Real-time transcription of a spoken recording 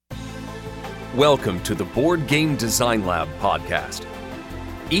Welcome to the Board Game Design Lab podcast.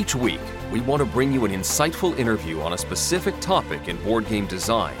 Each week, we want to bring you an insightful interview on a specific topic in board game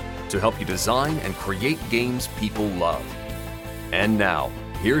design to help you design and create games people love. And now,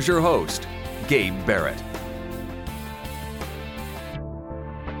 here's your host, Gabe Barrett.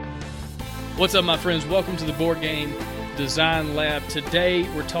 What's up, my friends? Welcome to the Board Game Design Lab. Today,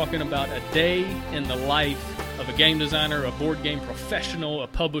 we're talking about a day in the life of a game designer, a board game professional, a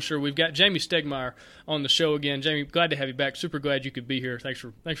publisher. We've got Jamie Stegmaier on the show again. Jamie, glad to have you back. Super glad you could be here. Thanks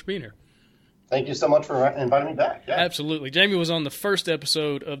for being here. Thank you so much for inviting me back. Yeah. Absolutely. Jamie was on the first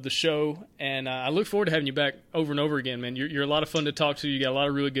episode of the show, and I look forward to having you back over and over again, man. You're a lot of fun to talk to. You got a lot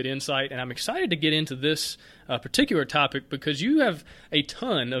of really good insight, and I'm excited to get into this particular topic because you have a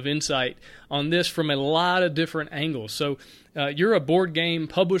ton of insight on this from a lot of different angles. So you're a board game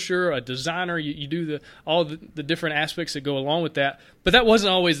publisher, a designer. You do all the different aspects that go along with that. But that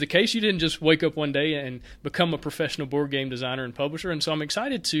wasn't always the case. You didn't just wake up one day and become a professional board game designer and publisher. And so I'm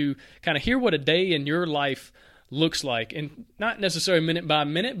excited to kind of hear what a day in your life looks like, and not necessarily minute by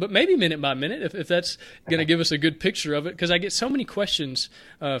minute, but maybe minute by minute, if that's going to give us a good picture of it, because I get so many questions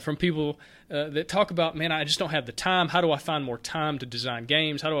from people that talk about, man, I just don't have the time. How do I find more time to design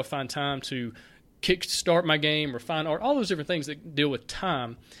games? How do I find time to kickstart my game or find art? All those different things that deal with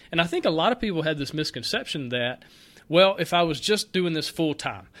time. And I think a lot of people have this misconception that, well, if I was just doing this full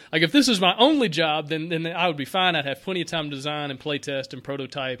time, like if this is my only job, then I would be fine. I'd have plenty of time to design and play test and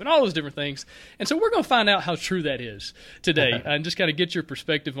prototype and all those different things. And so we're going to find out how true that is today and just kind of get your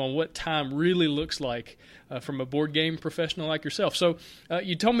perspective on what time really looks like from a board game professional like yourself. So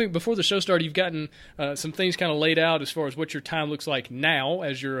you told me before the show started you've gotten some things kind of laid out as far as what your time looks like now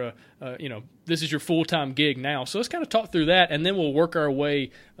as you're this is your full-time gig now. So let's kind of talk through that, and then we'll work our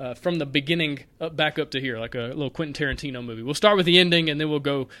way from the beginning back up to here, like a little Quentin Tarantino movie. We'll start with the ending, and then we'll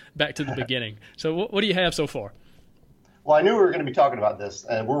go back to the beginning. So what do you have so far? Well, I knew we were going to be talking about this,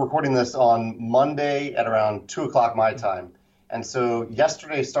 and we're recording this on Monday at around 2 o'clock my time. And so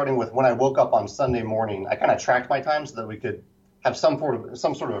yesterday, starting with when I woke up on Sunday morning, I kind of tracked my time so that we could have some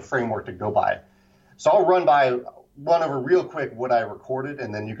sort of a framework to go by. So I'll run over real quick what I recorded,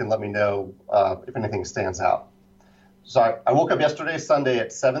 and then you can let me know if anything stands out. So I woke up yesterday, Sunday, at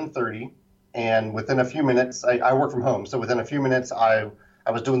 7:30, and within a few minutes, I work from home. So within a few minutes, I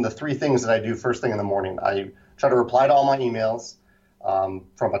was doing the three things that I do first thing in the morning. I try to reply to all my emails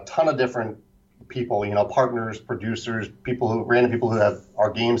from a ton of different people, partners, producers, random people who have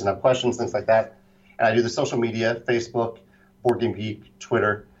our games and have questions, things like that. And I do the social media, Facebook, Board Game Geek,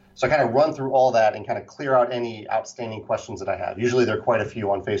 Twitter. So I kind of run through all that and kind of clear out any outstanding questions that I have. Usually there are quite a few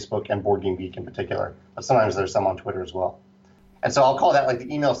on Facebook and Board Game Geek in particular, but sometimes there's some on Twitter as well. And so I'll call that like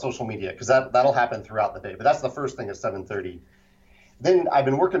the email social media, because that'll happen throughout the day. But that's the first thing at 7:30. Then I've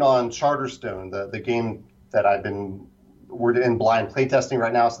been working on Charterstone, the game that we're in blind playtesting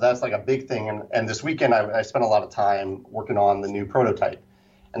right now. So that's like a big thing. And this weekend I spent a lot of time working on the new prototype.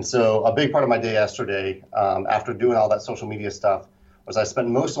 And so a big part of my day yesterday, after doing all that social media stuff, was I spent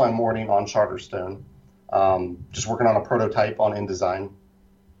most of my morning on Charterstone, just working on a prototype on InDesign.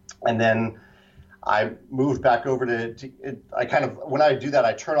 And then I moved back over when I do that,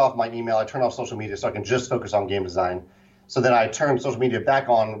 I turn off my email, I turn off social media so I can just focus on game design. So then I turned social media back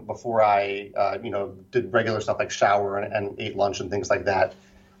on before I, did regular stuff like shower and ate lunch and things like that.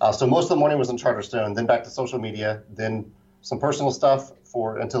 So most of the morning was on Charterstone, then back to social media, then some personal stuff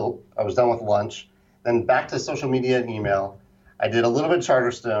until I was done with lunch, then back to social media and email. I did a little bit of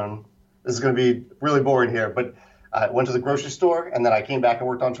Charterstone. This is going to be really boring here, but I went to the grocery store, and then I came back and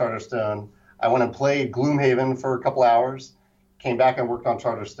worked on Charterstone. I went and played Gloomhaven for a couple hours, came back and worked on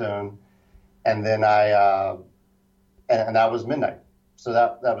Charterstone, and then and that was midnight. So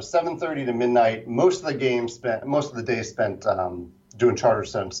that was 7:30 to midnight. Most of the day spent doing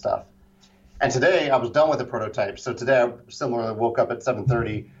Charterstone stuff. And today I was done with the prototype. So today I similarly woke up at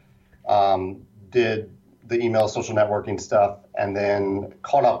 7:30, did the email social networking stuff, and then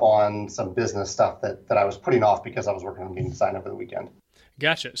caught up on some business stuff that I was putting off because I was working on game design over the weekend.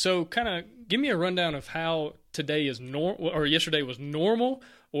 Gotcha. So kind of give me a rundown of how today is normal, or yesterday was normal,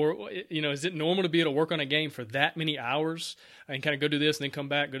 or, is it normal to be able to work on a game for that many hours and kind of go do this and then come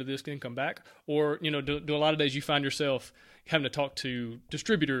back, go to this and then come back? Or, do a lot of days you find yourself having to talk to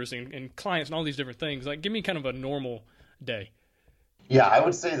distributors and clients and all these different things? Like, give me kind of a normal day. Yeah, I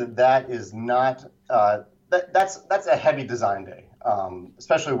would say that is not that's a heavy design day,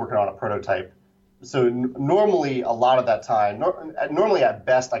 especially working on a prototype. So normally a lot of that time, normally at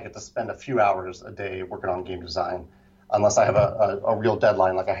best I get to spend a few hours a day working on game design, unless I have a real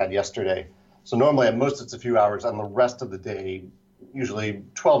deadline like I had yesterday. So normally at most it's a few hours, and the rest of the day usually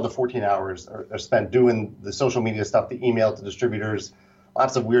 12 to 14 hours are spent doing the social media stuff, the email to distributors,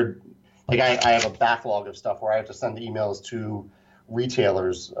 lots of weird, like I have a backlog of stuff where I have to send emails to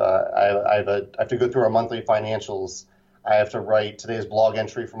retailers. I have to go through our monthly financials. I have to write today's blog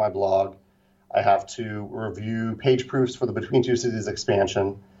entry for my blog. I have to review page proofs for the Between Two Cities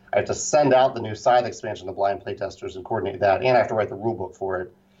expansion. I have to send out the new Scythe expansion to blind playtesters and coordinate that, and I have to write the rule book for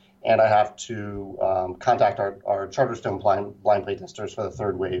it. And I have to contact our Charterstone blind playtesters for the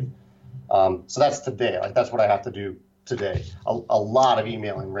third wave. So that's today. Like that's what I have to do today. A lot of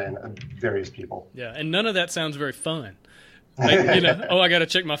emailing ran various people. Yeah, and none of that sounds very fun. Like, you know, I got to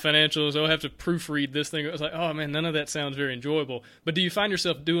check my financials. I have to proofread this thing. It was like, oh man, none of that sounds very enjoyable. But do you find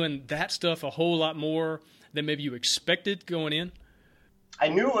yourself doing that stuff a whole lot more than maybe you expected going in? I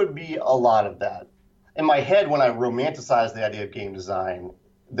knew it would be a lot of that. In my head, when I romanticized the idea of game design,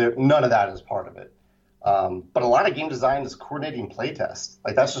 none of that is part of it. But a lot of game design is coordinating playtests.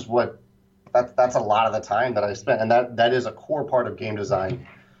 Like that's just that's a lot of the time that I spent, and that is a core part of game design.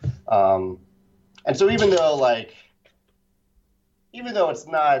 And so even though it's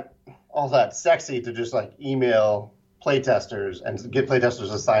not all that sexy to just like email playtesters and get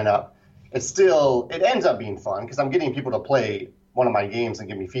playtesters to sign up, it ends up being fun because I'm getting people to play one of my games and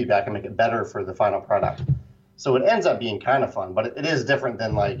give me feedback and make it better for the final product. So it ends up being kind of fun, but it is different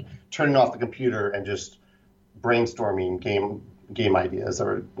than like turning off the computer and just brainstorming game ideas,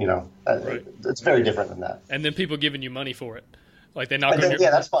 or right. It's very different than that. And then people giving you money for it, like they knock on your...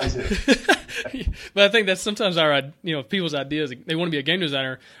 Yeah, that's fun too. But I think that's sometimes people's ideas. They want to be a game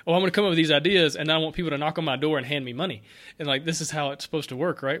designer. Oh, I'm going to come up with these ideas, and I want people to knock on my door and hand me money. And like this is how it's supposed to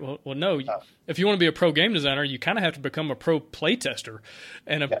work, right? Well, no. Oh. If you want to be a pro game designer, you kind of have to become a pro playtester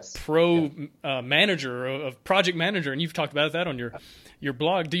and a pro manager, a project manager. And you've talked about that on your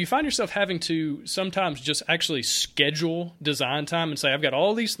blog. Do you find yourself having to sometimes just actually schedule design time and say, I've got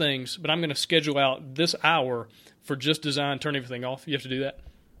all these things, but I'm going to schedule out this hour for just design, turn everything off? You have to do that?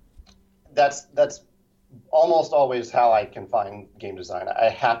 That's almost always how I can find game design. I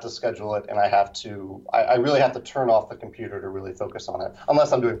have to schedule it, and I really have to turn off the computer to really focus on it,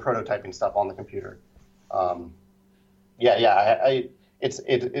 unless I'm doing prototyping stuff on the computer.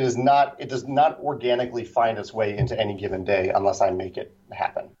 It does not organically find its way into any given day unless I make it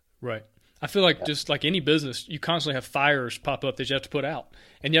happen. Right. I feel like just like any business, you constantly have fires pop up that you have to put out.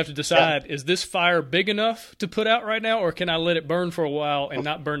 And you have to decide, is this fire big enough to put out right now, or can I let it burn for a while and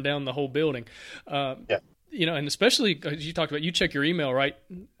not burn down the whole building? And especially as you talked about, you check your email, right?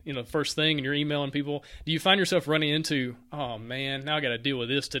 First thing, and you're emailing people. Do you find yourself running into, oh man, now I got to deal with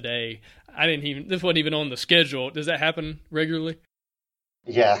this today. This wasn't even on the schedule. Does that happen regularly?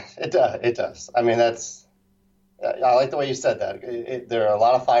 Yeah, it does. I mean, I like the way you said that. There are a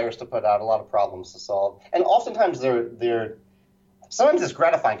lot of fires to put out, a lot of problems to solve. And oftentimes sometimes it's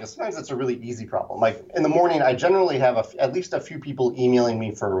gratifying because sometimes it's a really easy problem. Like in the morning, I generally have at least a few people emailing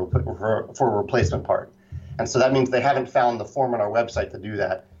me for a replacement part. And so that means they haven't found the form on our website to do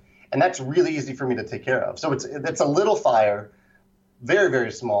that. And that's really easy for me to take care of. So it's a little fire, very,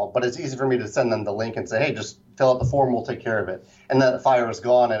 very small, but it's easy for me to send them the link and say, hey, just fill out the form, we'll take care of it. And that fire is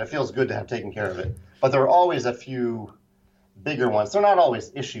gone, and it feels good to have taken care of it. But there are always a few bigger ones. They're not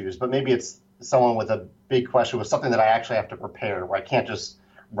always issues, but maybe it's someone with a big question with something that I actually have to prepare, where I can't just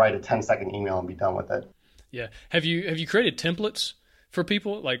write a 10-second email and be done with it. Yeah. Have you created templates for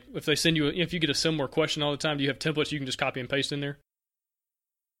people? Like if they send you, if you get a similar question all the time, do you have templates you can just copy and paste in there?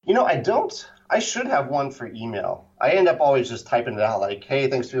 I don't. I should have one for email. I end up always just typing it out like, hey,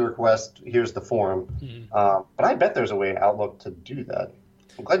 thanks for your request. Here's the form. Mm-hmm. But I bet there's a way in Outlook to do that.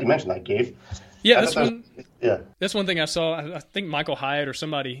 I'm glad you mentioned that, Gabe. Yeah, that's one thing I saw. I think Michael Hyatt or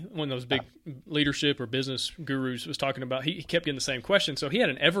somebody, one of those big leadership or business gurus, was talking about. He kept getting the same question, so he had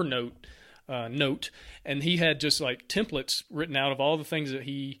an Evernote note, and he had just like templates written out of all the things that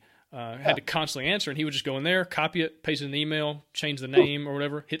he had to constantly answer, and he would just go in there, copy it, paste it in the email, change the name or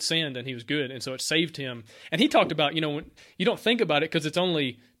whatever, hit send, and he was good. And so it saved him. And he talked about, when you don't think about it because it's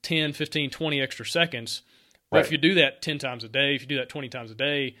only 10, 15, 20 extra seconds. But if you do that 10 times a day, if you do that 20 times a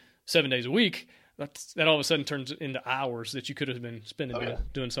day, 7 days a week, that all of a sudden turns into hours that you could have been spending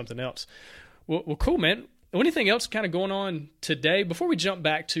doing something else. Well, cool, man. Anything else kind of going on today? Before we jump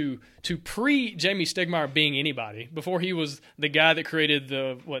back to pre-Jamey Stegmaier being anybody, before he was the guy that created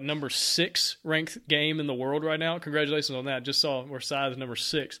the, number 6 ranked game in the world right now? Congratulations on that. Just saw we're Scythe number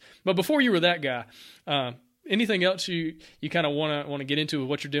 6. But before you were that guy, anything else you kind of want to get into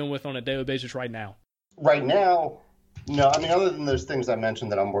what you're dealing with on a daily basis right now? Right now, no. I mean, other than those things I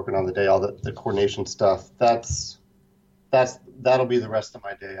mentioned that I'm working on today, all the coordination stuff, that'll be the rest of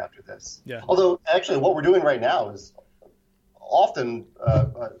my day after this. Yeah. Although, actually, what we're doing right now is often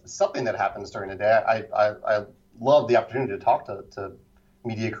something that happens during the day. I love the opportunity to talk to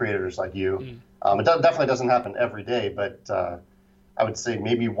media creators like you. It definitely doesn't happen every day, but I would say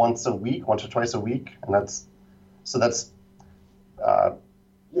maybe once or twice a week, and it's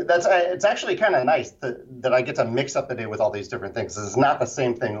actually kind of nice that I get to mix up the day with all these different things. It's not the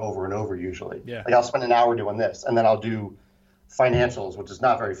same thing over and over usually. Yeah. Like I'll spend an hour doing this, and then I'll do financials, which is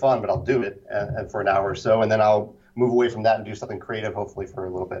not very fun, but I'll do it and for an hour or so, and then I'll move away from that and do something creative, hopefully for a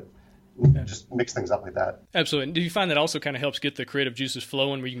little bit. Yeah. Just mix things up like that. Absolutely. And do you find that also kind of helps get the creative juices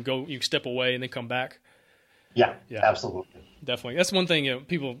flowing, where you can step away and then come back? Yeah. Absolutely. Definitely. That's one thing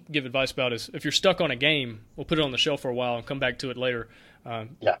people give advice about is if you're stuck on a game, we'll put it on the shelf for a while and come back to it later.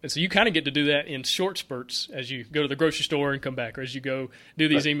 And so you kind of get to do that in short spurts as you go to the grocery store and come back, or as you go do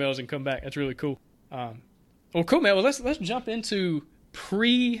these emails and come back. That's really cool. Well, cool, man. Well, let's jump into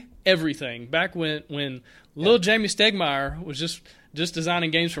pre-everything, back when little Jamie Stegmaier was just designing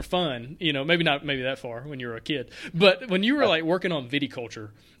games for fun. Maybe not that far when you were a kid, but when you were like working on viticulture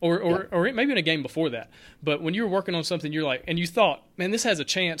or maybe in a game before that, but when you were working on something, you're like, and you thought, man, this has a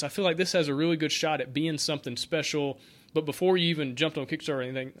chance. I feel like this has a really good shot at being something special. But before you even jumped on Kickstarter or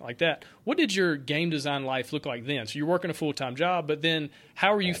anything like that, what did your game design life look like then? So you're working a full-time job, but then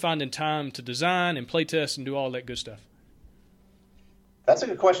how are you finding time to design and play test and do all that good stuff? That's a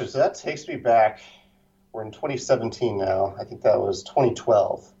good question. So that takes me back. We're in 2017 now. I think that was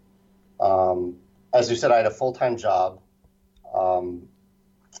 2012. As you said, I had a full-time job.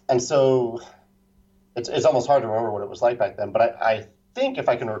 And so it's almost hard to remember what it was like back then. But I think, if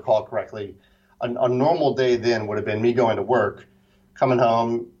I can recall correctly, a normal day then would have been me going to work, coming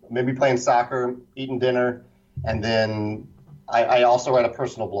home, maybe playing soccer, eating dinner, and then I also write a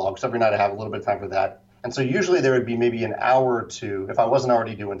personal blog. So every night I have a little bit of time for that. And so usually there would be maybe an hour or two, if I wasn't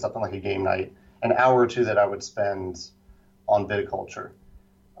already doing something like a game night, an hour or two that I would spend on viticulture.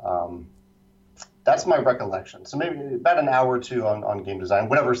 That's my recollection. So maybe about an hour or two on game design,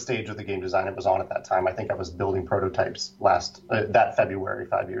 whatever stage of the game design it was on at that time. I think I was building prototypes that February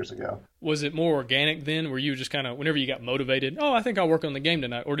 5 years ago. Was it more organic then? Were you just kind of, whenever you got motivated, I think I'll work on the game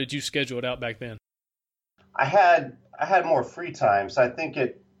tonight, or did you schedule it out back then? I had more free time, so I think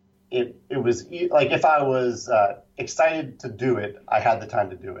it was like if I was excited to do it, I had the time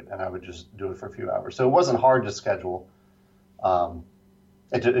to do it, and I would just do it for a few hours. So it wasn't hard to schedule.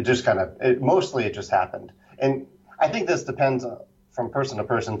 It just mostly it just happened. And I think this depends from person to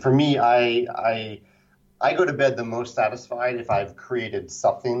person. For me, I go to bed the most satisfied if I've created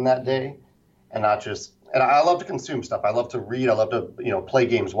something that day and not just, and I love to consume stuff. I love to read. I love to, play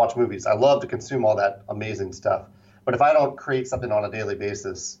games, watch movies. I love to consume all that amazing stuff. But if I don't create something on a daily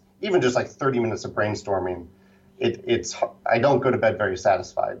basis, even just like 30 minutes of brainstorming, I don't go to bed very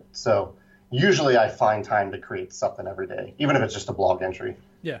satisfied. So usually I find time to create something every day, even if it's just a blog entry.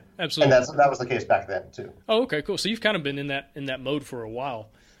 Yeah, absolutely. And that was the case back then too. Oh, okay, cool. So you've kind of been in that mode for a while.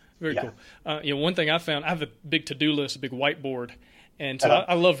 Very cool. One thing I found, I have a big to-do list, a big whiteboard, and so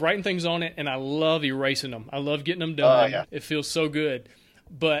I love writing things on it, and I love erasing them. I love getting them done. It feels so good.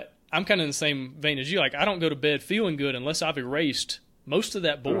 But I'm kind of in the same vein as you. Like, I don't go to bed feeling good unless I've erased most of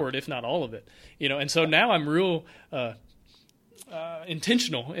that board, if not all of it. And so now I'm real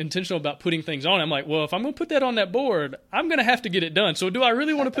intentional about putting things on. I'm like, well, if I'm going to put that on that board, I'm going to have to get it done. So do I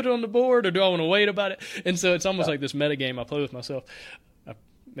really want to put it on the board, or do I want to wait about it? And so it's almost like this meta game I play with myself.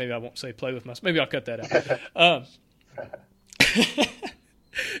 Maybe I won't say play with myself. Maybe I'll cut that out.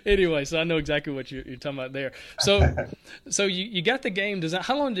 Anyway, so I know exactly what you're talking about there. So you got the game design.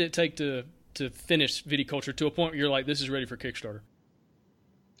 How long did it take to finish Viticulture to a point where you're like, this is ready for Kickstarter?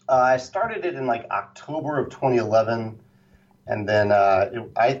 I started it in like October of 2011, and then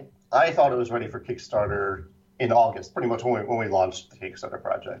I thought it was ready for Kickstarter in August, pretty much when we launched the Kickstarter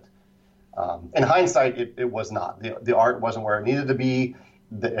project. In hindsight, it was not. The art wasn't where it needed to be.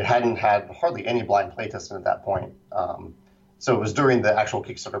 It hadn't had hardly any blind playtesting at that point. So it was during the actual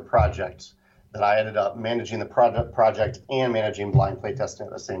Kickstarter project that I ended up managing the project and managing blind playtesting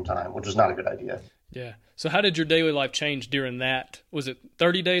at the same time, which was not a good idea. Yeah. So how did your daily life change during that? Was it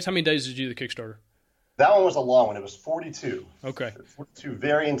 30 days? How many days did you do the Kickstarter? That one was a long one. It was 42. Okay. 42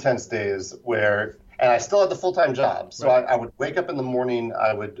 very intense days and I still had the full-time job. So right. I would wake up in the morning,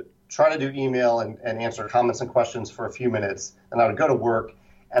 I would try to do email and answer comments and questions for a few minutes, and I would go to work.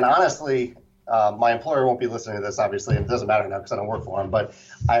 And honestly, my employer won't be listening to this, obviously, and it doesn't matter now because I don't work for him, but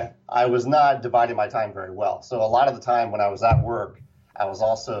I was not dividing my time very well. So a lot of the time when I was at work,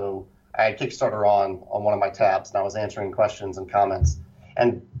 I had Kickstarter on one of my tabs, and I was answering questions and comments.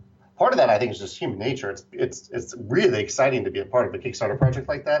 And part of that, I think, is just human nature. It's really exciting to be a part of a Kickstarter project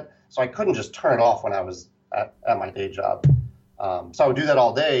like that. So I couldn't just turn it off when I was at my day job. So I would do that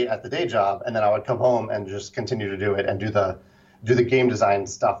all day at the day job, and then I would come home and just continue to do it and do the game design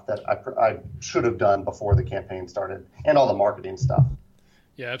stuff that I should have done before the campaign started, and all the marketing stuff.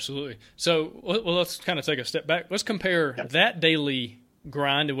 Yeah, absolutely. So, well, let's kind of take a step back. Let's compare that daily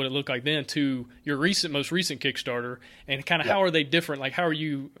grind and what it looked like then to your most recent Kickstarter, and kind of how are they different? Like, how are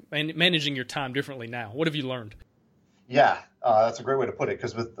you managing your time differently now? What have you learned? Yeah, that's a great way to put it,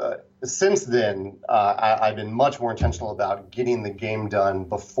 because since then, I've been much more intentional about getting the game done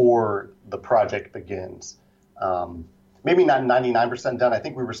before the project begins. Maybe not 99% done. I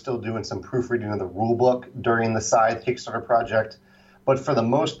think we were still doing some proofreading of the rule book during the Scythe Kickstarter project. But for the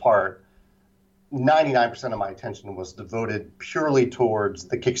most part, 99% of my attention was devoted purely towards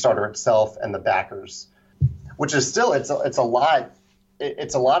the Kickstarter itself and the backers, which is still, it's a lot.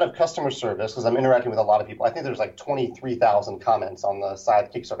 It's a lot of customer service because I'm interacting with a lot of people. I think there's like 23,000 comments on the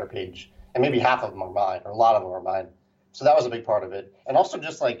Scythe Kickstarter page, and maybe half of them are mine, or a lot of them are mine. So that was a big part of it. And also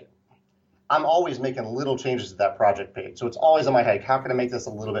just like, I'm always making little changes to that project page. So it's always in my head, how can I make this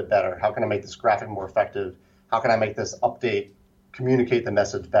a little bit better? How can I make this graphic more effective? How can I make this update, communicate the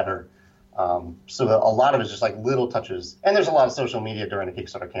message better? So a lot of it's just like little touches. And there's a lot of social media during a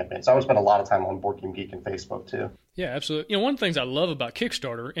Kickstarter campaign. So I would spend a lot of time on Board Game Geek and Facebook too. Yeah, absolutely. One of the things I love about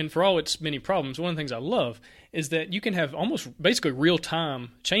Kickstarter, and for all its many problems, one of the things I love is that you can have almost basically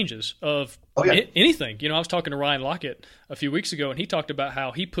real-time changes of anything. I was talking to Ryan Lockett a few weeks ago, and he talked about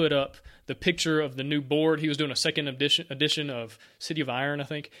how he put up the picture of the new board. He was doing a second edition of City of Iron, I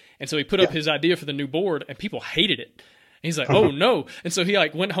think. And so he put up his idea for the new board, and people hated it. And he's like, oh, no. And so he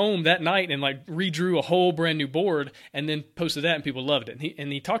went home that night and redrew a whole brand new board and then posted that, and people loved it.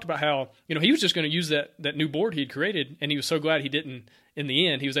 And he talked about how, he was just going to use that new board he'd created, and he was so glad he didn't. In the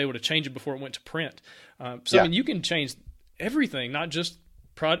end, he was able to change it before it went to print. I mean, you can change everything, not just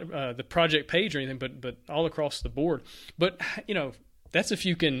the project page or anything, but all across the board. But, that's if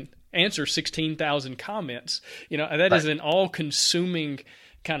you can answer 16,000 comments. That is an all-consuming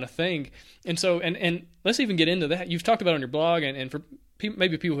kind of thing. And so, and let's even get into that. You've talked about on your blog, and for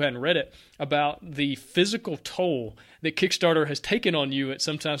maybe people who hadn't read it, about the physical toll that Kickstarter has taken on you at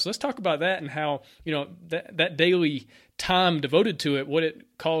some time. So let's talk about that and how, that daily time devoted to it, what it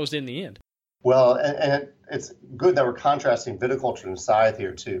caused in the end. Well, and it's good that we're contrasting Viticulture and Scythe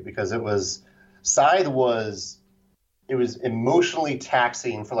here too, because Scythe was emotionally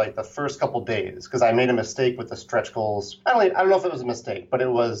taxing for like the first couple days because I made a mistake with the stretch goals. I don't know if it was a mistake, but it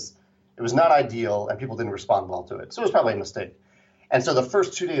was not ideal and people didn't respond well to it. So it was probably a mistake. And so the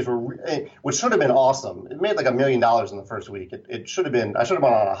first 2 days which should have been awesome. It made like $1 million in the first week. I should have been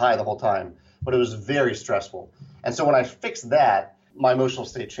on a high the whole time, but it was very stressful. And so when I fixed that, my emotional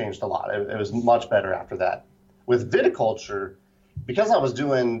state changed a lot. It was much better after that. With Viticulture, because I was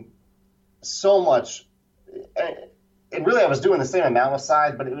doing so much, and really I was doing the same amount with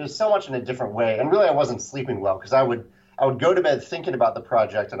Scythe, but it was so much in a different way. And really I wasn't sleeping well because I would go to bed thinking about the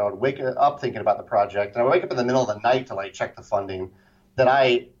project, and I would wake up thinking about the project, and I would wake up in the middle of the night to check the funding.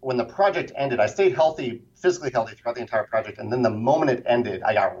 When the project ended, I stayed physically healthy throughout the entire project, and then the moment it ended,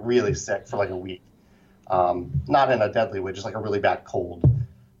 I got really sick for a week. Not in a deadly way, just a really bad cold.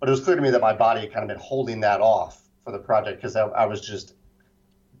 But it was clear to me that my body had kind of been holding that off for the project because I was just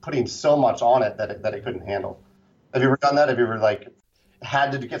putting so much on it that it couldn't handle. Have you ever done that? Have you ever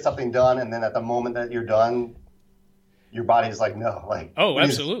had to get something done, and then at the moment that you're done, your body's no, oh,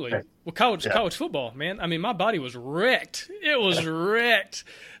 absolutely. Well, college football, man. I mean, my body was wrecked. It was wrecked.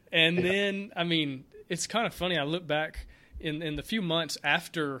 And then, I mean, it's kind of funny. I look back in the few months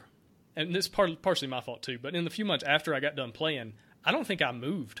after, and this partially my fault too, but in the few months after I got done playing, I don't think I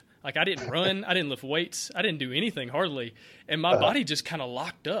moved. I didn't run. I didn't lift weights. I didn't do anything hardly. And my body just kind of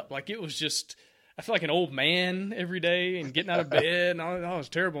locked up. It was just, I feel like an old man every day and getting out of bed. And all was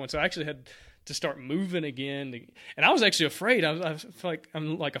terrible. And so I actually had to start moving again. And I was actually afraid. I feel like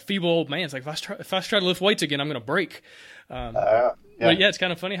I'm like a feeble old man. It's like if I try to lift weights again, I'm going to break. But yeah, it's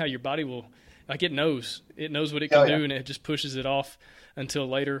kind of funny how your body will, it knows what it can do, and it just pushes it off until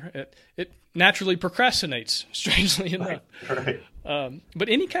later. It naturally procrastinates, strangely enough. Right. But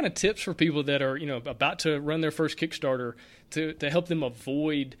any kind of tips for people that are, about to run their first Kickstarter to help them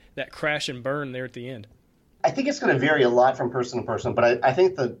avoid that crash and burn there at the end? I think it's going to vary a lot from person to person, but I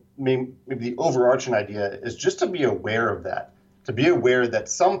think maybe the overarching idea is just to be aware of that, to be aware that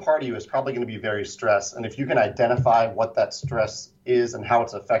some part of you is probably going to be very stressed. And if you can identify what that stress is and how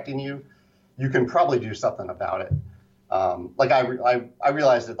it's affecting you, you can probably do something about it. I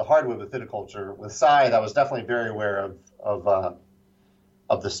realized it the hard way with Viticulture. With Scythe, I was definitely very aware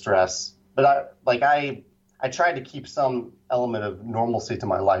of the stress, but I tried to keep some element of normalcy to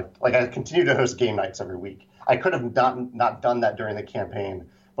my life. I continue to host game nights every week. I could have not done that during the campaign,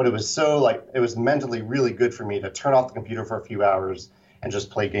 but it was it was mentally really good for me to turn off the computer for a few hours and just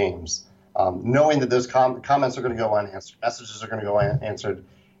play games, knowing that those comments are going to go unanswered, messages are going to go unanswered,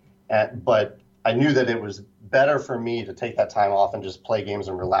 but I knew that it was better for me to take that time off and just play games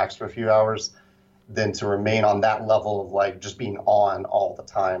and relax for a few hours than to remain on that level of like just being on all the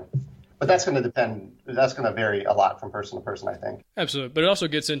time. But that's going to vary a lot from person to person, I think. Absolutely. But it also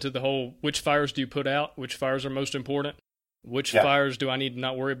gets into the whole, which fires do you put out? Which fires are most important? Which fires do I need to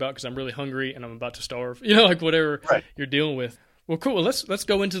not worry about because I'm really hungry and I'm about to starve? Like whatever you're dealing with. Well, cool. Well, let's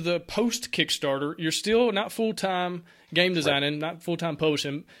go into the post-Kickstarter. You're still not full-time game designing, not full-time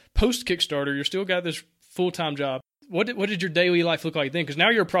publishing. Post-Kickstarter, you're still got this full-time job. What did your daily life look like then? Because now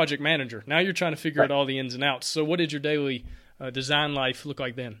you're a project manager. Now you're trying to figure out all the ins and outs. So what did your daily design life look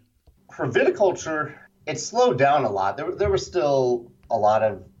like then? For viticulture, it slowed down a lot. There was still a lot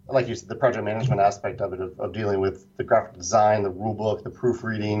of, like you said, the project management aspect of it, of dealing with the graphic design, the rule book, the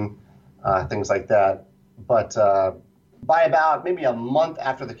proofreading, things like that. But by about maybe a month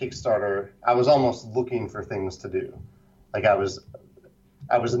after the Kickstarter, I was almost looking for things to do. Like I was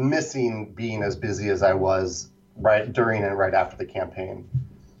missing being as busy as I was right during and right after the campaign.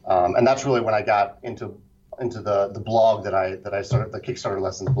 And that's really when I got into the blog that I started, the Kickstarter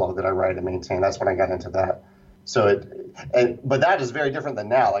lessons blog that I write and maintain. That's when I got into that. So but that is very different than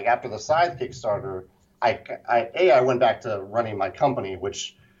now. Like after the Scythe Kickstarter, I went back to running my company,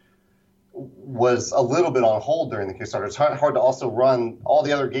 which was a little bit on hold during the Kickstarter. It's hard to also run all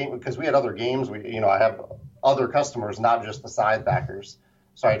the other games because we had other games. I have other customers, not just the Scythe backers.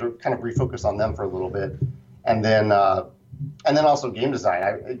 So I had to kind of refocus on them for a little bit, and then also game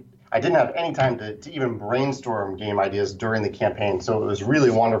design. I didn't have any time to even brainstorm game ideas during the campaign. So it was really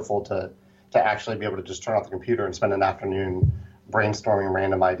wonderful to actually be able to just turn off the computer and spend an afternoon brainstorming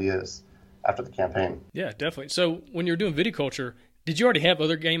random ideas after the campaign. Yeah, definitely. So when you were doing viticulture, did you already have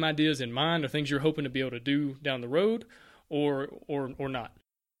other game ideas in mind or things you're hoping to be able to do down the road or not?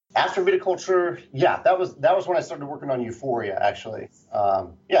 After viticulture, yeah, that was when I started working on Euphoria, actually. I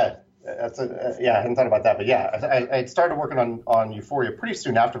hadn't thought about that, but yeah, I started working on Euphoria pretty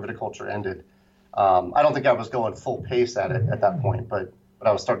soon after viticulture ended. I don't think I was going full pace at it at that point, but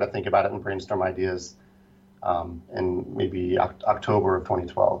I was starting to think about it and brainstorm ideas in maybe October of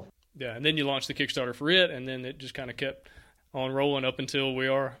 2012. Yeah, and then you launched the Kickstarter for it, and then it just kind of kept on rolling up until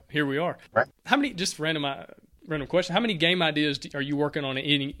here we are. Right. How many, just random question, how many game ideas are you working on at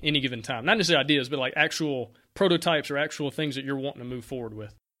any given time? Not necessarily ideas, but like actual prototypes or actual things that you're wanting to move forward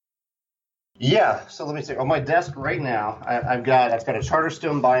with. Yeah, so let me see. On my desk right now, I've got a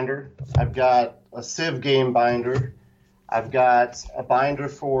Charterstone binder. I've got a Civ game binder. I've got a binder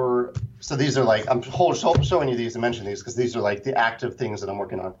so these are like, I'm showing you these and mentioning these because these are like the active things that I'm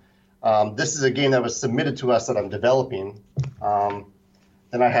working on. This is a game that was submitted to us that I'm developing.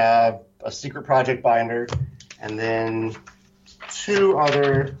 Then I have a secret project binder, and then two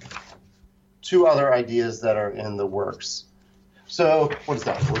other ideas that are in the works. So what is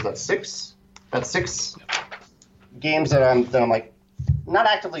that? Was that 6? That's 6 games that I'm like not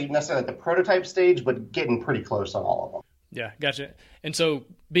actively necessarily at the prototype stage, but getting pretty close on all of them. Yeah, gotcha. And so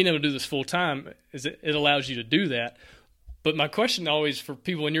being able to do this full time is it allows you to do that. But my question always for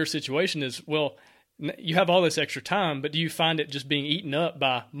people in your situation is, well, you have all this extra time, but do you find it just being eaten up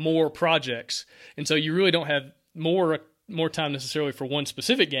by more projects? And so you really don't have more time necessarily for one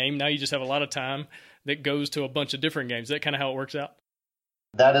specific game. Now you just have a lot of time that goes to a bunch of different games. Is that kind of how it works out?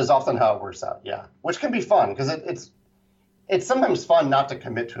 That is often how it works out, yeah. Which can be fun because it's sometimes fun not to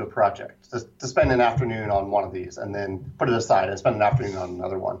commit to a project, to spend an afternoon on one of these and then put it aside and spend an afternoon on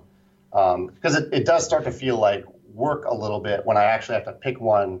another one. Because it does start to feel like work a little bit when I actually have to pick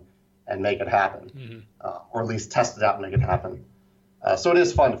one and make it happen, or at least test it out and make it happen. So it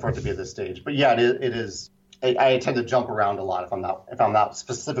is fun for it to be at this stage. But yeah, it is. I tend to jump around a lot if I'm not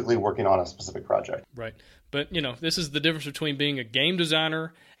specifically working on a specific project. Right. But, this is the difference between being a game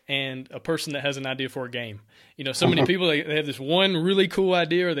designer and a person that has an idea for a game. So many people, they have this one really cool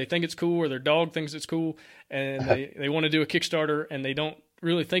idea, or they think it's cool, or their dog thinks it's cool, and they want to do a Kickstarter, and they don't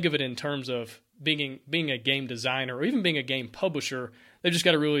really think of it in terms of being a game designer or even being a game publisher. They've just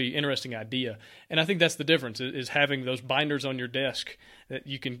got a really interesting idea. And I think that's the difference, is having those binders on your desk that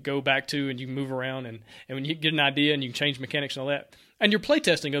you can go back to and you can move around. And when you get an idea and you can change mechanics and all that. And you're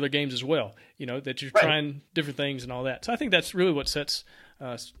playtesting other games as well, that you're trying different things and all that. So I think that's really what sets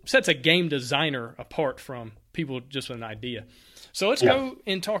a game designer apart from people just with an idea. So let's go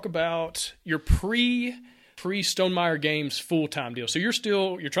and talk about your pre-Stonemaier Games full-time deal. So you're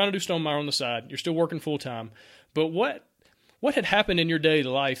trying to do Stonemaier on the side. You're still working full-time. But what had happened in your daily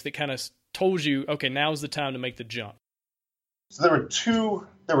life that kind of told you, okay, now's the time to make the jump? So there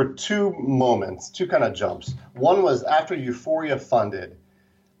were two moments, two kind of jumps. One was after Euphoria funded.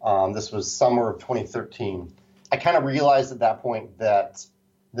 This was summer of 2013. I kind of realized at that point that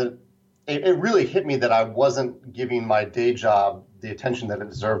it really hit me that I wasn't giving my day job the attention that it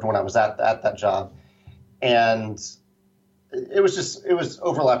deserved when I was at that job. And it was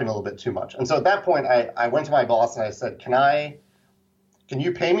overlapping a little bit too much. And so at that point, I went to my boss and I said, can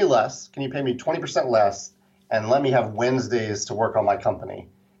you pay me less? Can you pay me 20% less and let me have Wednesdays to work on my company?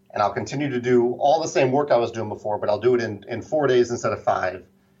 And I'll continue to do all the same work I was doing before, but I'll do it in 4 days instead of 5.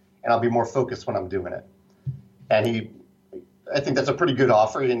 And I'll be more focused when I'm doing it. And I think that's a pretty good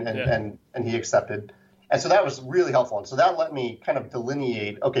offer, and he accepted. And so that was really helpful. And so that let me kind of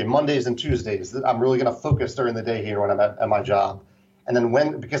delineate, okay, Mondays and Tuesdays, I'm really going to focus during the day here when I'm at my job. And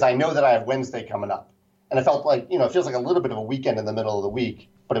then because I know that I have Wednesday coming up. And it felt like, it feels like a little bit of a weekend in the middle of the week,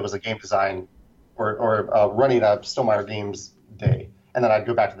 but it was a game design or running a Stonemaier Games day. And then I'd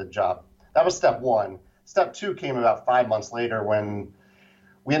go back to the job. That was step one. Step two came about 5 months later when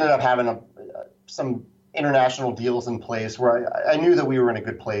we ended up having some international deals in place where I knew that we were in a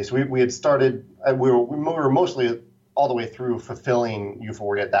good place. We had started, we were mostly all the way through fulfilling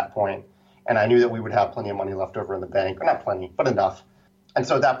Euphoria at that point, and I knew that we would have plenty of money left over in the bank, or not plenty, but enough. And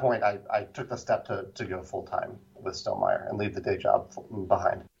so at that point, I took the step to go full-time with Stonemaier and leave the day job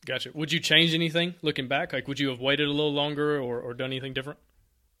behind. Gotcha. Would you change anything looking back? Like, would you have waited a little longer or done anything different?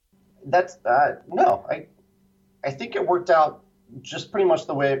 No. I think it worked out just pretty much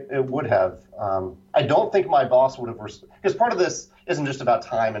the way it would have. I don't think my boss would have, because part of this isn't just about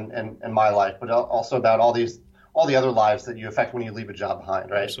time and my life, but also about all the other lives that you affect when you leave a job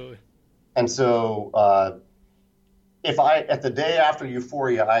behind, right? Absolutely. And so if at the day after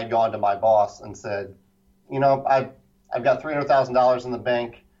Euphoria, I had gone to my boss and said, I've got $300,000 in the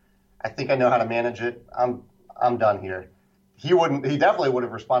bank. I think I know how to manage it. I'm done here. He definitely would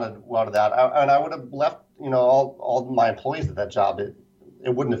have responded well to that. And I would have left, all my employees at that job. It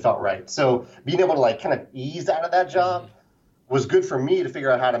wouldn't have felt right. So being able to kind of ease out of that job was good for me to figure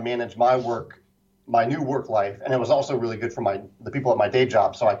out how to manage my new work life. And it was also really good for the people at my day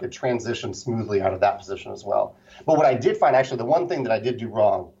job, so I could transition smoothly out of that position as well. But what I did find, actually, the one thing that I did do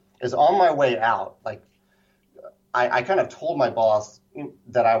wrong is on my way out, I kind of told my boss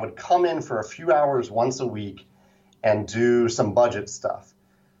that I would come in for a few hours once a week and do some budget stuff,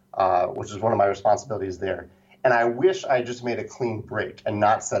 which is one of my responsibilities there. And I wish I just made a clean break and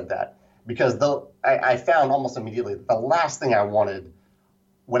not said that, because I found almost immediately that the last thing I wanted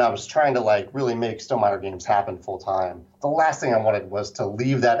when I was trying to really make Stonemaier Games happen full time, the last thing I wanted was to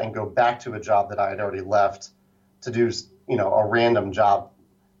leave that and go back to a job that I had already left to do, a random job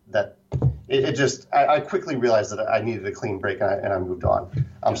that I quickly realized that I needed a clean break and I moved on.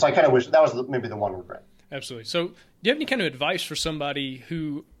 So I kind of wish that was maybe the one regret. Absolutely. So do you have any kind of advice for somebody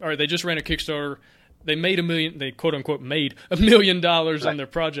who, they just ran a Kickstarter, they made they quote unquote made $1 million on their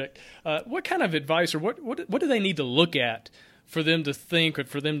project. What kind of advice or what do they need to look at for them to think or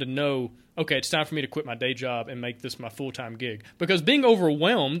for them to know, okay, it's time for me to quit my day job and make this my full-time gig? Because being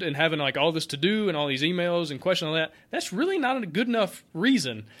overwhelmed and having all this to do and all these emails and questions and all that, that's really not a good enough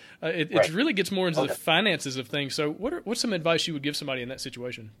reason. It really gets more into the finances of things. So what's some advice you would give somebody in that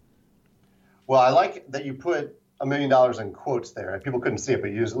situation? Well, I like that you put $1 million in quotes there. People couldn't see it, but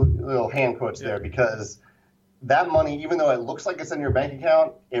you use little hand quotes there, because that money, even though it looks like it's in your bank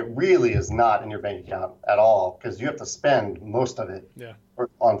account, it really is not in your bank account at all, because you have to spend most of it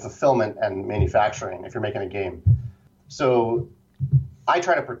on fulfillment and manufacturing if you're making a game. So I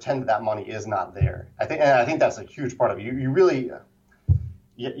try to pretend that money is not there. I think that's a huge part of it. You really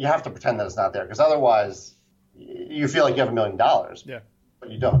have to pretend that it's not there, because otherwise you feel like you have $1 million,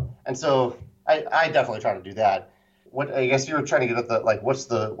 but you don't. And so I definitely try to do that. What I guess you were trying to get at the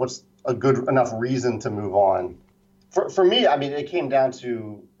what's a good enough reason to move on. For me, I mean, it came down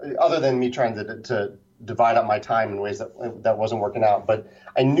to, other than me trying to divide up my time in ways that wasn't working out, but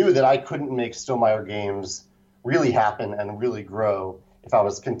I knew that I couldn't make Stonemaier Games really happen and really grow if I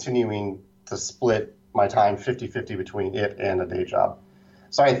was continuing to split my time 50-50 between it and a day job.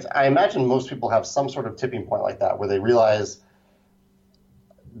 So I imagine most people have some sort of tipping point like that, where they realize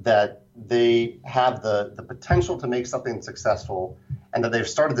that they have the potential to make something successful, and that they've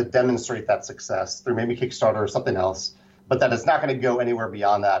started to demonstrate that success through maybe Kickstarter or something else, but that it's not going to go anywhere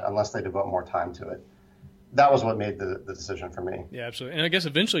beyond that unless they devote more time to it. That was what made the decision for me. Yeah, absolutely. And I guess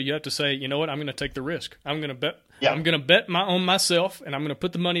eventually you have to say, you know what, I'm going to take the risk. I'm going to bet. Yeah. I'm going to bet on myself, and I'm going to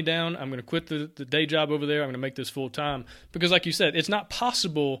put the money down. I'm going to quit the day job over there. I'm going to make this full time, because, like you said, it's not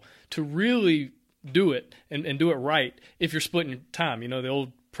possible to really do it and do it right if you're splitting time. The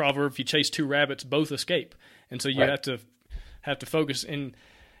old proverb, if you chase two rabbits, both escape. And so you have to focus. And,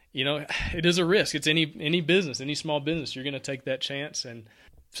 it is a risk. It's any business, any small business, you're going to take that chance. And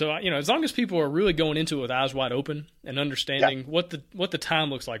so, as long as people are really going into it with eyes wide open and understanding what the time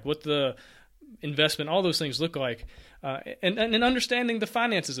looks like, what the investment, all those things look like, and understanding the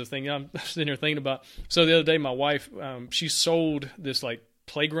finances of things. I'm sitting here thinking about, so the other day, my wife, she sold this like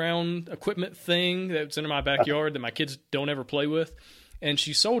playground equipment thing that's in my backyard that my kids don't ever play with. And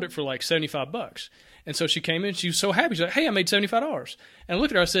she sold it for like $75. And so she came in, she was so happy. She's like, "Hey, I made $75. And I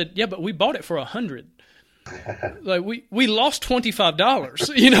looked at her, I said, "Yeah, but we bought it for $100. Like we lost $25,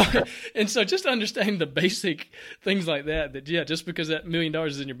 And so just understanding the basic things like that, just because that $1 million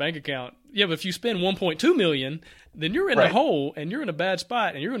is in your bank account. Yeah, but if you spend $1.2 million, then you're in a hole and you're in a bad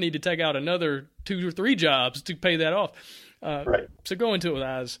spot and you're going to need to take out another 2 or 3 jobs to pay that off. So go into it with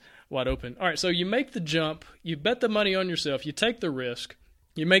eyes wide open. All right. So you make the jump, you bet the money on yourself, you take the risk,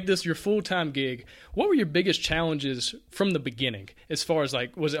 you make this your full-time gig. What were your biggest challenges from the beginning as far as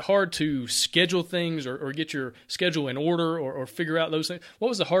was it hard to schedule things or get your schedule in order or figure out those things? What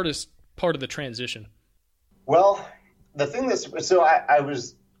was the hardest part of the transition? Well, the thing I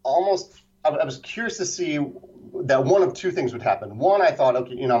was curious to see that one of two things would happen. One, I thought,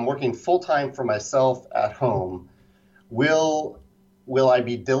 okay, I'm working full-time for myself at home. Will I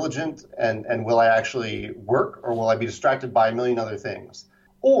be diligent and will I actually work, or will I be distracted by a million other things?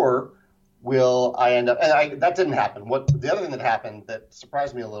 Or will I end up, that didn't happen. The other thing that happened that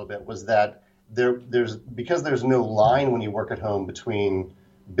surprised me a little bit was that because there's no line when you work at home between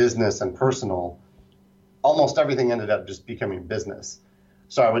business and personal, almost everything ended up just becoming business.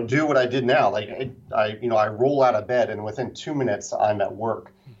 So I would do what I did now. I roll out of bed and within 2 minutes I'm at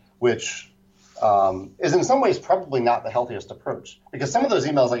work, which is in some ways probably not the healthiest approach, because some of those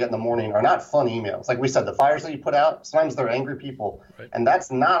emails I get in the morning are not fun emails. Like we said, the fires that you put out, sometimes they're angry people, and that's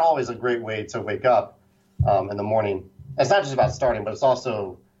not always a great way to wake up in the morning. It's not just about starting, but it's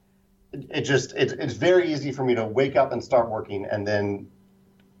also it's very easy for me to wake up and start working, and then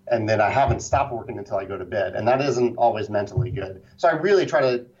I haven't stopped working until I go to bed, and that isn't always mentally good. So I really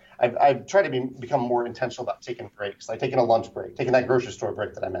I've tried to become more intentional about taking breaks, like taking a lunch break, taking that grocery store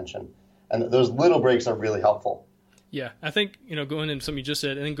break that I mentioned. And those little breaks are really helpful. Yeah, I think, going into something you just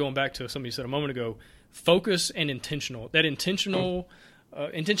said, and then going back to something you said a moment ago, focus and intentional. That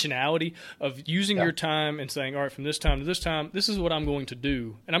intentionality of using your time and saying, all right, from this time to this time, this is what I'm going to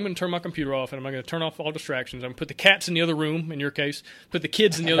do. And I'm going to turn my computer off, and I'm going to turn off all distractions. I'm going to put the cats in the other room, in your case, put the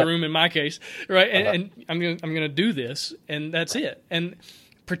kids in the other room, in my case, right? And I'm going to do this, and that's it. And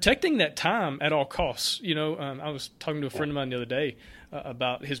protecting that time at all costs. I was talking to a friend of mine the other day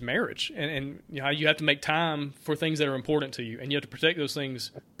about his marriage and how you have to make time for things that are important to you, and you have to protect those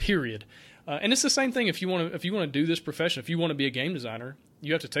things, period. And it's the same thing if you want to do this profession. If you want to be a game designer,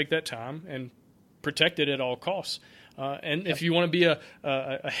 you have to take that time and protect it at all costs. And if you want to be a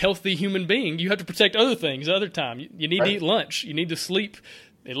healthy human being, you have to protect other things, other time. You need to eat lunch. You need to sleep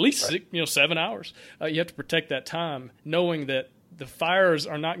at least 7 hours. You have to protect that time, knowing that the fires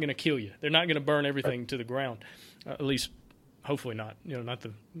are not going to kill you. They're not going to burn everything to the ground, at least hopefully not. Not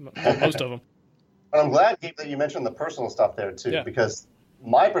most of them. And I'm glad, Gabe, that you mentioned the personal stuff there too, because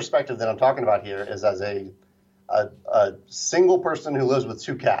my perspective that I'm talking about here is as a single person who lives with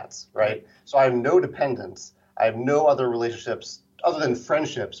 2 cats, right? So I have no dependents. I have no other relationships other than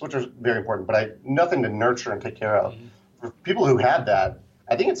friendships, which are very important, but I have nothing to nurture and take care of. Mm-hmm. For people who have that,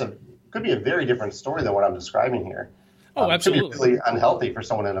 I think could be a very different story than what I'm describing here. Oh, absolutely. It could be really unhealthy for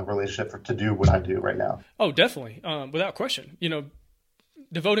someone in a relationship to do what I do right now. Oh, definitely. Without question.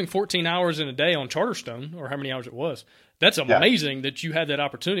 Devoting 14 hours in a day on Charterstone, or how many hours it was, that's amazing that you had that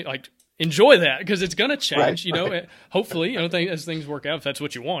opportunity. Enjoy that, because it's going to change, hopefully, as things work out, if that's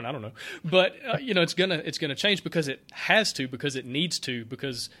what you want, I don't know. But, it's going to change because it has to, because it needs to,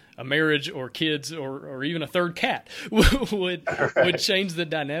 because a marriage or kids or even a third cat would change the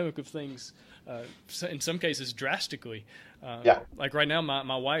dynamic of things. In some cases, drastically. Like right now,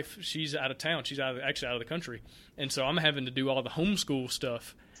 my wife, she's out of town. She's actually out of the country, and so I'm having to do all the homeschool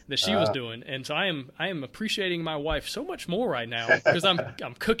stuff that she was doing. And so I am appreciating my wife so much more right now, because I'm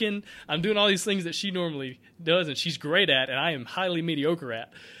cooking, I'm doing all these things that she normally does, and she's great at, and I am highly mediocre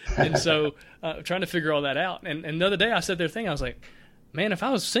at. And so trying to figure all that out. And the other day I sat there thinking, I was like, man, if I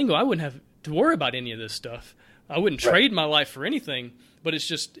was single, I wouldn't have to worry about any of this stuff. I wouldn't trade my life for anything. But it's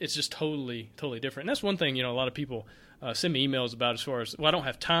just totally different. And that's one thing, a lot of people send me emails about, as far as, well, I don't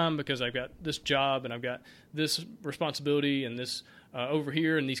have time because I've got this job and I've got this responsibility and this over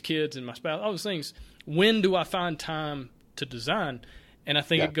here and these kids and my spouse, all those things. When do I find time to design? And I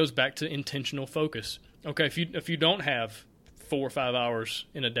think it goes back to intentional focus. Okay, if you don't have 4 or 5 hours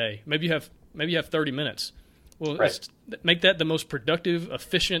in a day. Maybe you have 30 minutes. Well, right. Make that the most productive,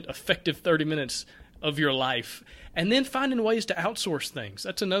 efficient, effective 30 minutes of your life. And then finding ways to outsource things.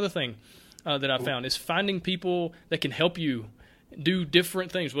 That's another thing that I found, is finding people that can help you do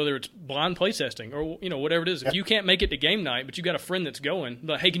different things, whether it's blind playtesting or whatever it is. If you can't make it to game night, but you got a friend that's going,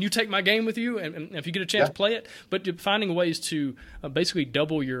 like, hey, can you take my game with you? And if you get a chance to play it, but finding ways to basically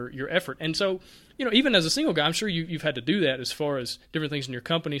double your effort. And so, even as a single guy, I'm sure you've had to do that as far as different things in your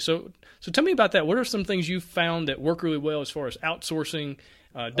company. So tell me about that. What are some things you've found that work really well as far as outsourcing,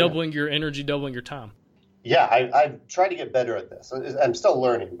 doubling your energy, doubling your time? Yeah, I've tried to get better at this. I'm still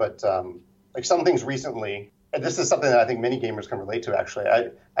learning, but like some things recently, and this is something that I think many gamers can relate to, actually.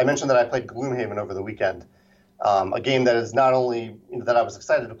 I mentioned that I played Gloomhaven over the weekend, a game that is not only that I was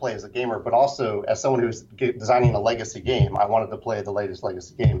excited to play as a gamer, but also as someone who's designing a legacy game, I wanted to play the latest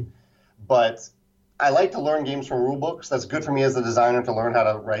legacy game. But I like to learn games from rule books. That's good for me as a designer to learn how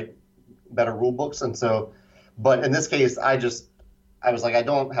to write better rule books. And so, but in this case, I was like, I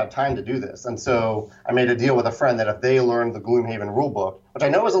don't have time to do this. And so I made a deal with a friend that if they learned the Gloomhaven rule book, which I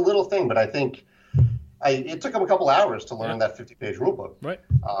know is a little thing, but I think it took them a couple hours to learn that 50-page rule book. Right.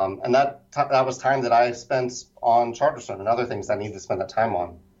 And that was time that I spent on Charterstone and other things I need to spend that time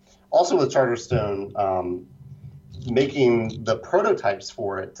on. Also with Charterstone, making the prototypes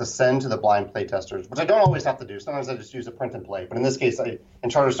for it to send to the blind playtesters, which I don't always have to do. Sometimes I just use a print and play. But in this case, in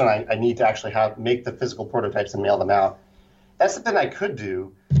Charterstone, I need to actually make the physical prototypes and mail them out. That's something I could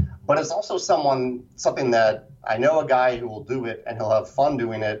do, but it's also something that I know a guy who will do it, and he'll have fun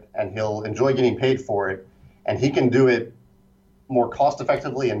doing it, and he'll enjoy getting paid for it, and he can do it more cost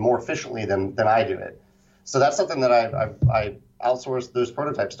effectively and more efficiently than I do it. So that's something that I outsourced those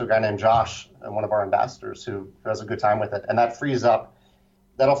prototypes to a guy named Josh, one of our ambassadors, who has a good time with it, and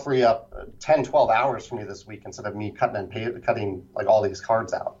that'll free up 10, 12 hours for me this week instead of me cutting like all these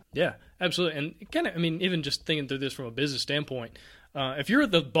cards out. Yeah, absolutely. And kind of, even just thinking through this from a business standpoint, if you're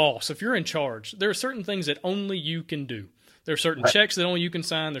the boss, if you're in charge, there are certain things that only you can do. There are certain checks that only you can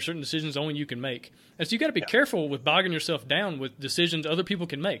sign. There are certain decisions only you can make. And so you got to be careful with bogging yourself down with decisions other people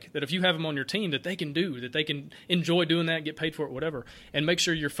can make, that if you have them on your team, that they can do, that they can enjoy doing that, get paid for it, whatever. And make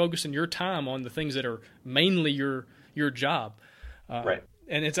sure you're focusing your time on the things that are mainly your job. Right.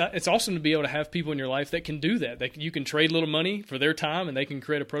 And it's awesome to be able to have people in your life that can do that. You can trade a little money for their time, and they can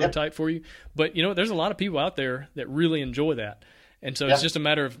create a prototype for you. But, there's a lot of people out there that really enjoy that. And so it's just a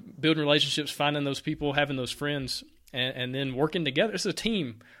matter of building relationships, finding those people, having those friends, and then working together. It's a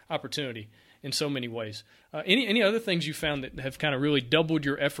team opportunity in so many ways. Any other things you found that have kind of really doubled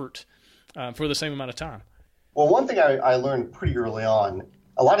your effort for the same amount of time? Well, one thing I learned pretty early on,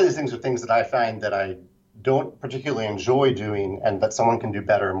 a lot of these things are things that I find that I don't particularly enjoy doing and that someone can do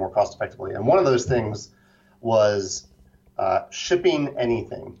better and more cost effectively. And one of those things was shipping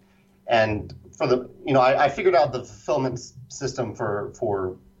anything. And I figured out the fulfillment system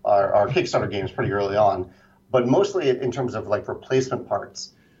for our Kickstarter games pretty early on, but mostly in terms of like replacement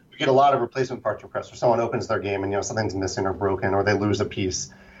parts. We get a lot of replacement parts requests where someone opens their game and something's missing or broken or they lose a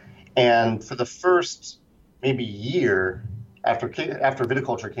piece. And for the first maybe year after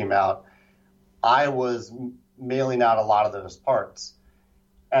Viticulture came out, I was mailing out a lot of those parts,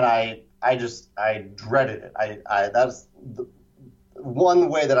 and I dreaded it. That's the one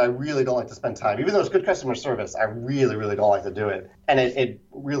way that I really don't like to spend time. Even though it's good customer service, I really, really don't like to do it. And it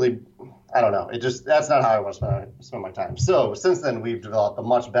really, I don't know. That's not how I want to spend my time. So since then, we've developed a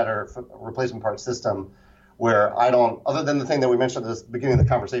much better replacement part system where I don't, other than the thing that we mentioned at the beginning of the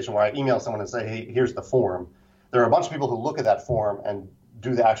conversation where I email someone and say, hey, here's the form. There are a bunch of people who look at that form and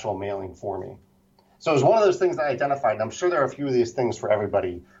do the actual mailing for me. So it was one of those things that I identified, and I'm sure there are a few of these things for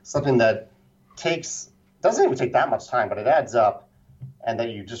everybody, something that doesn't even take that much time, but it adds up, and that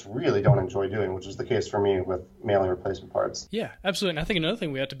you just really don't enjoy doing, which is the case for me with mailing replacement parts. Yeah, absolutely. And I think another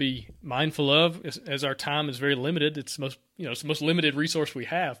thing we have to be mindful of, as our time is very limited, it's the most limited resource we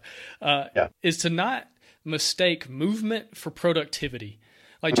have, is to not mistake movement for productivity.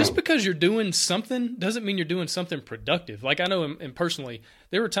 Like, just because you're doing something doesn't mean you're doing something productive. Like, I know, and personally,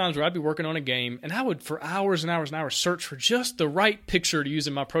 there were times where I'd be working on a game, and I would, for hours and hours and hours, search for just the right picture to use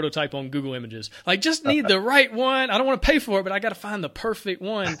in my prototype on Google Images. Like, just need the right one. I don't want to pay for it, but I got to find the perfect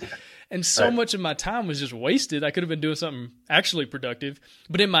one. And so much of my time was just wasted. I could have been doing something actually productive.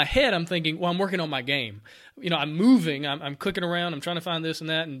 But in my head, I'm thinking, well, I'm working on my game. I'm moving. I'm clicking around. I'm trying to find this and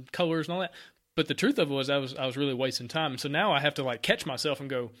that and colors and all that. But the truth of it was I was really wasting time. So now I have to catch myself and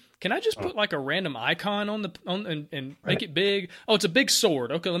go, can I just put a random icon and make it big? Oh, it's a big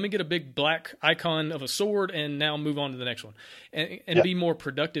sword. Okay, let me get a big black icon of a sword and now move on to the next one and be more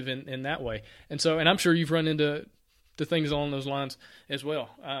productive in that way. And I'm sure you've run into to things along those lines as well.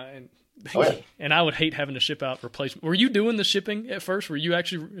 Oh, yeah. And I would hate having to ship out replacement. Were you doing the shipping at first? Were you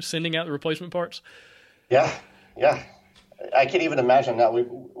actually sending out the replacement parts? Yeah. I can't even imagine now.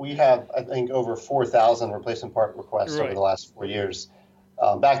 We have, I think, over 4,000 replacement part requests over the last 4 years.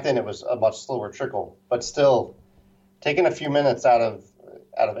 Back then, it was a much slower trickle, but still, taking a few minutes out of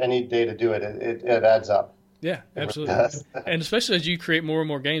any day to do it, it adds up. Yeah, absolutely. And especially as you create more and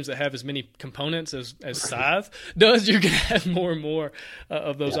more games that have as many components as Scythe does, you're going to have more and more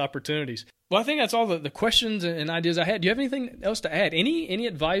of those opportunities. Well, I think that's all the questions and ideas I had. Do you have anything else to add? Any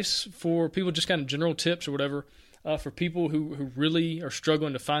advice for people, just kind of general tips or whatever, for people who really are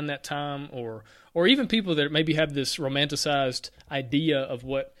struggling to find that time, or even people that maybe have this romanticized idea of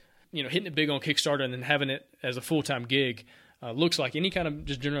what, hitting it big on Kickstarter and then having it as a full-time gig looks like? Any kind of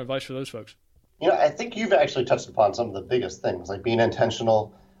just general advice for those folks? I think you've actually touched upon some of the biggest things, like being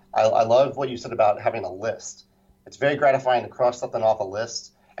intentional. I love what you said about having a list. It's very gratifying to cross something off a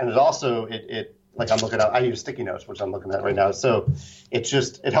list. And it also, like I'm looking at, I use sticky notes, which I'm looking at right now. So it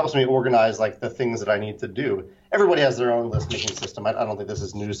helps me organize like the things that I need to do. Everybody has their own list making system. I don't think this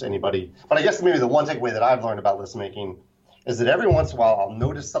is news to anybody. But I guess maybe the one takeaway that I've learned about list making is that every once in a while I'll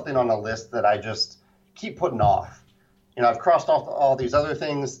notice something on a list that I just keep putting off. I've crossed off all these other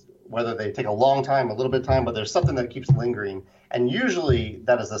things, whether they take a long time, a little bit of time, but there's something that keeps lingering. And usually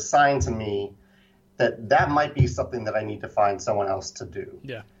that is a sign to me that might be something that I need to find someone else to do.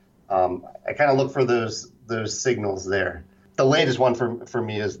 Yeah. I kind of look for those signals there. The latest one for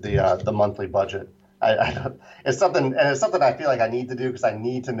me is the monthly budget. It's something I feel like I need to do because I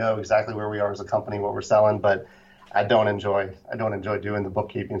need to know exactly where we are as a company, what we're selling, but I don't enjoy doing the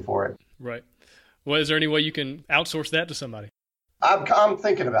bookkeeping for it. Right. Well, is there any way you can outsource that to somebody? I'm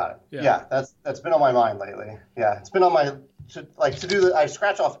thinking about it. Yeah, that's been on my mind lately. Yeah, it's been on my to do. I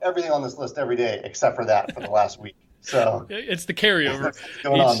scratch off everything on this list every day except for that for the last week. So it's the carryover. That's what's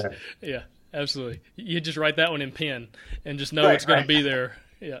going on there. Yeah, absolutely. You just write that one in pen and just know it's going to be there.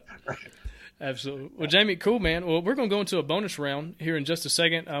 Yeah. Right. Absolutely. Well, Jamie, cool, man. Well, we're going to go into a bonus round here in just a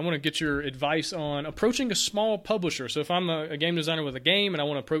second. I want to get your advice on approaching a small publisher. So if I'm a game designer with a game and I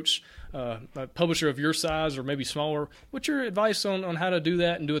want to approach a publisher of your size or maybe smaller, what's your advice on how to do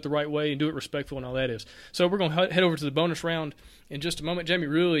that and do it the right way and do it respectful and all that is? So we're going to head over to the bonus round in just a moment. Jamie,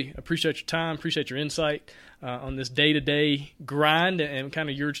 really appreciate your time, appreciate your insight on this day-to-day grind and kind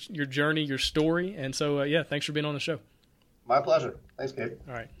of your journey, your story. And so, thanks for being on the show. My pleasure. Thanks, Gabe.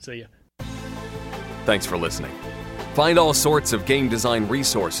 All right. See ya. Thanks for listening. Find all sorts of game design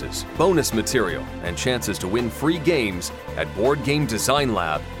resources, bonus material, and chances to win free games at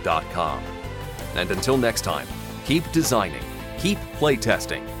BoardGameDesignLab.com. And until next time, keep designing, keep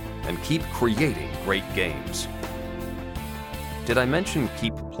playtesting, and keep creating great games. Did I mention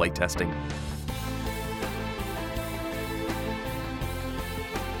keep playtesting?